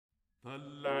The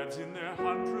lads in their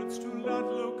hundreds to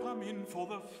Ludlow come in for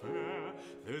the fair.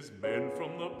 There's men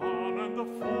from the barn and the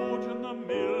forge and the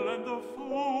mill and the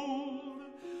fold.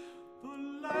 The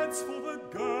lads for the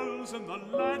girls and the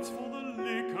lads for the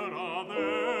liquor are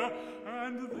there,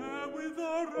 and there with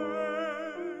the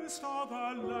rest are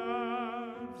the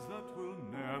lads that will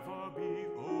never be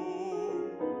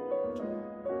old.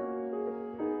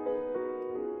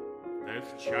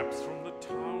 There's chaps from the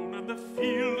town and the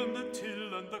field and the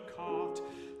till and the cart,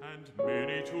 and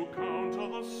many to count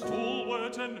are the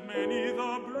stalwart and many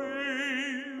the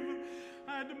brave,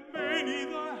 and many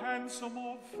the handsome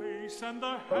of face and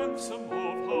the handsome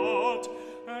of heart,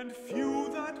 and few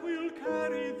that will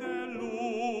carry their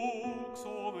looks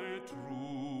or their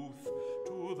truth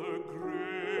to the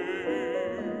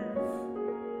grave.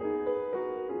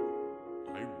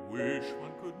 I wish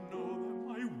one could know them,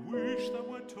 I wish there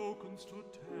were tokens to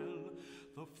tell,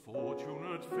 the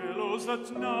fortunate fellows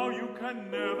that now you can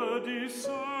never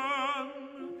discern,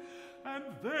 and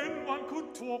then one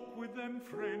could talk with them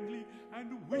friendly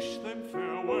and wish them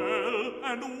farewell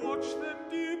and watch them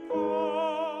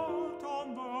depart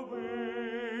on the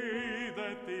way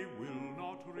that they will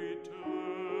not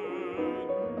return.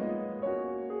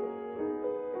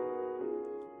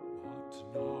 But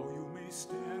now you may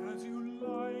stare as you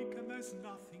like, and there's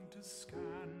nothing to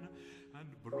scan, and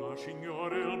brushing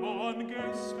your elbow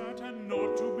unguessed at and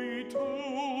not to be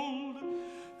told,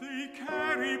 they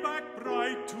carry back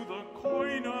bright to the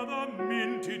coiner the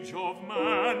mintage of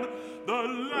man, the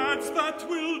lads that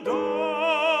will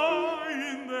die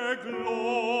in their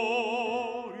glory.